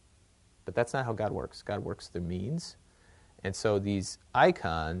God. But that's not how God works. God works through means. And so these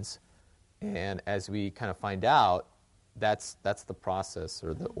icons, and as we kind of find out, that's the process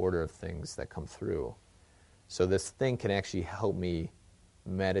or the order of things that come through. So this thing can actually help me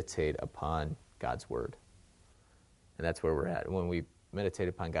meditate upon God's Word. And that's where we're at. When we meditate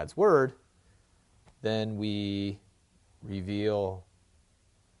upon God's Word, then we reveal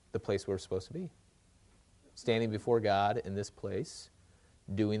the place we're supposed to be. Standing before God in this place,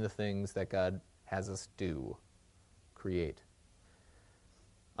 doing the things that God has us do, create.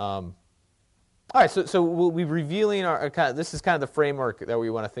 All right, so we'll be revealing this is kind of the framework that we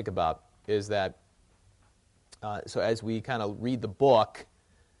want to think about, is that, so as we kind of read the book,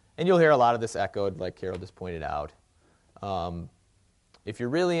 and you'll hear a lot of this echoed, like Carol just pointed out. If you're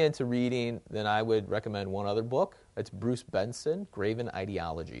really into reading, then I would recommend one other book. It's Bruce Benson, Graven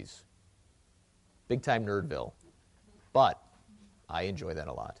Ideologies. Big time Nerdville. But I enjoy that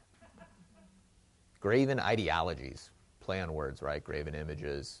a lot. Graven Ideologies. Play on words, right? Graven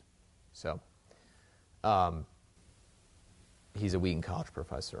images. So, he's a Wheaton College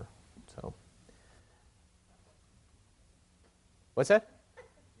professor. So, what's that?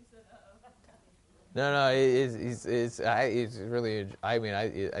 No, it's really. I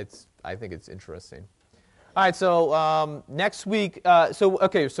think it's interesting. All right, so next week. So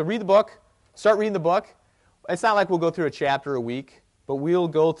read the book. Start reading the book. It's not like we'll go through a chapter a week, but we'll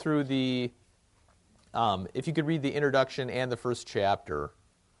go through the. If you could read the introduction and the first chapter.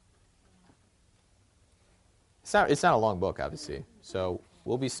 It's not a long book, obviously. So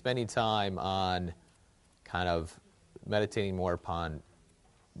we'll be spending time on kind of meditating more upon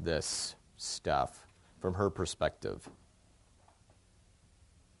this stuff from her perspective.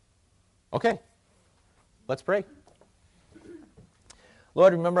 Okay, let's pray.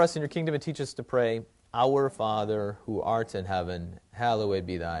 Lord, remember us in your kingdom and teach us to pray. Our Father, who art in heaven, hallowed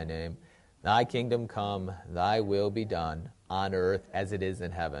be thy name. Thy kingdom come, thy will be done, on earth as it is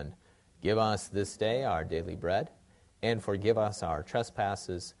in heaven. Give us this day our daily bread, and forgive us our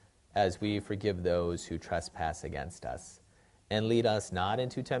trespasses, as we forgive those who trespass against us. And lead us not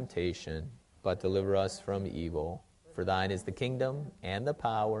into temptation, but deliver us from evil. For thine is the kingdom, and the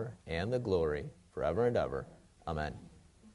power, and the glory, forever and ever. Amen.